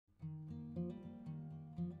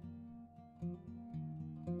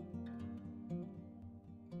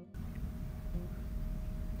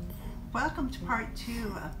Welcome to part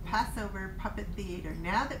 2 of Passover Puppet Theater.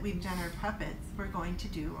 Now that we've done our puppets, we're going to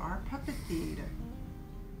do our puppet theater.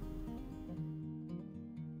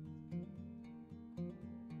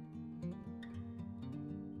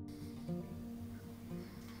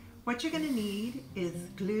 What you're going to need is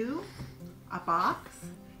glue, a box,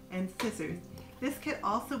 and scissors. This could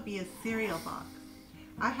also be a cereal box.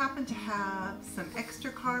 I happen to have some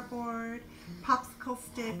extra cardboard, popsicle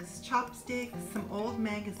sticks, chopsticks, some old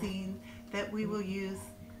magazines that we will use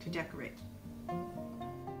to decorate.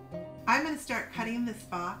 I'm going to start cutting this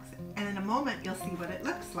box, and in a moment you'll see what it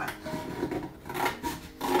looks like.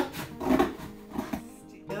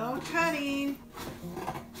 Still cutting.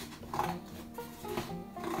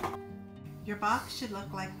 Your box should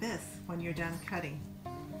look like this when you're done cutting.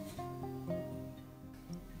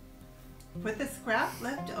 With the scrap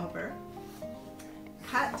left over,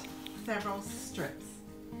 cut several strips.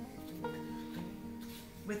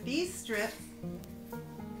 With these strips,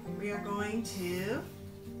 we are going to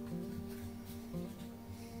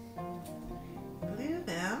glue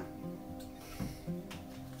them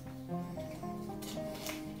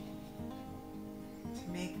to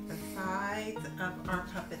make the sides of our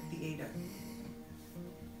puppet theater.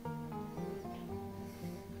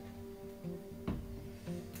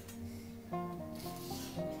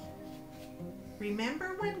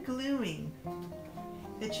 Remember when gluing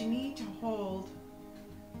that you need to hold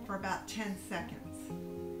for about 10 seconds.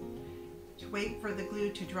 To wait for the glue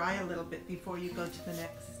to dry a little bit before you go to the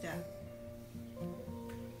next step.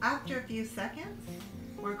 After a few seconds,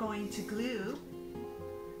 we're going to glue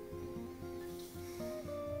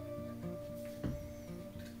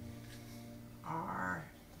our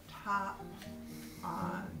top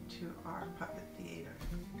onto our puppet theater.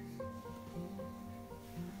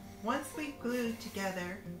 Once we've glued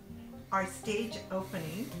together our stage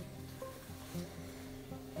opening,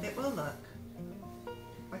 it will look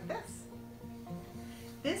like this.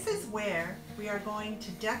 This is where we are going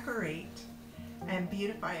to decorate and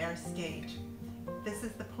beautify our stage. This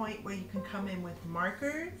is the point where you can come in with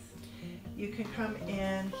markers. You can come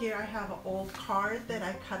in, here I have an old card that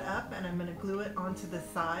I cut up and I'm going to glue it onto the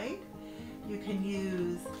side. You can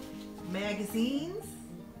use magazines.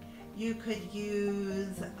 You could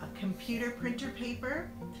use a computer printer paper.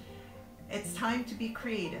 It's time to be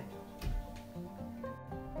creative.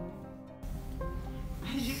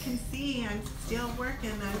 As you can see, I'm still working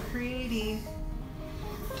on creating.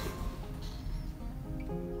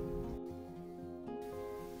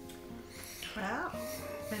 Well,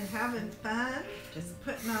 been having fun, just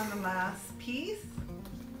putting on the last piece.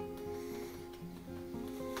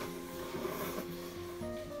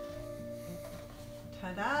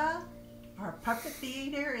 Ta-da! Our puppet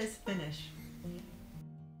theater is finished.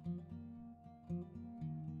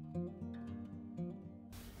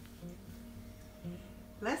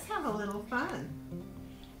 Let's have a little fun.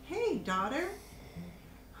 Hey, daughter,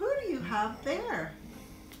 who do you have there?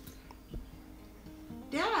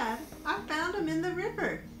 Dad, I found him in the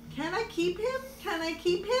river. Can I keep him? Can I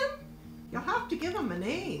keep him? You'll have to give him a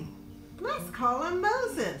name. Let's call him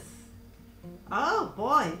Moses. Oh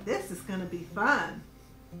boy, this is going to be fun.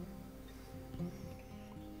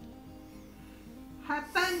 Have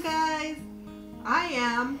fun, guys. I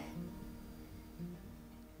am.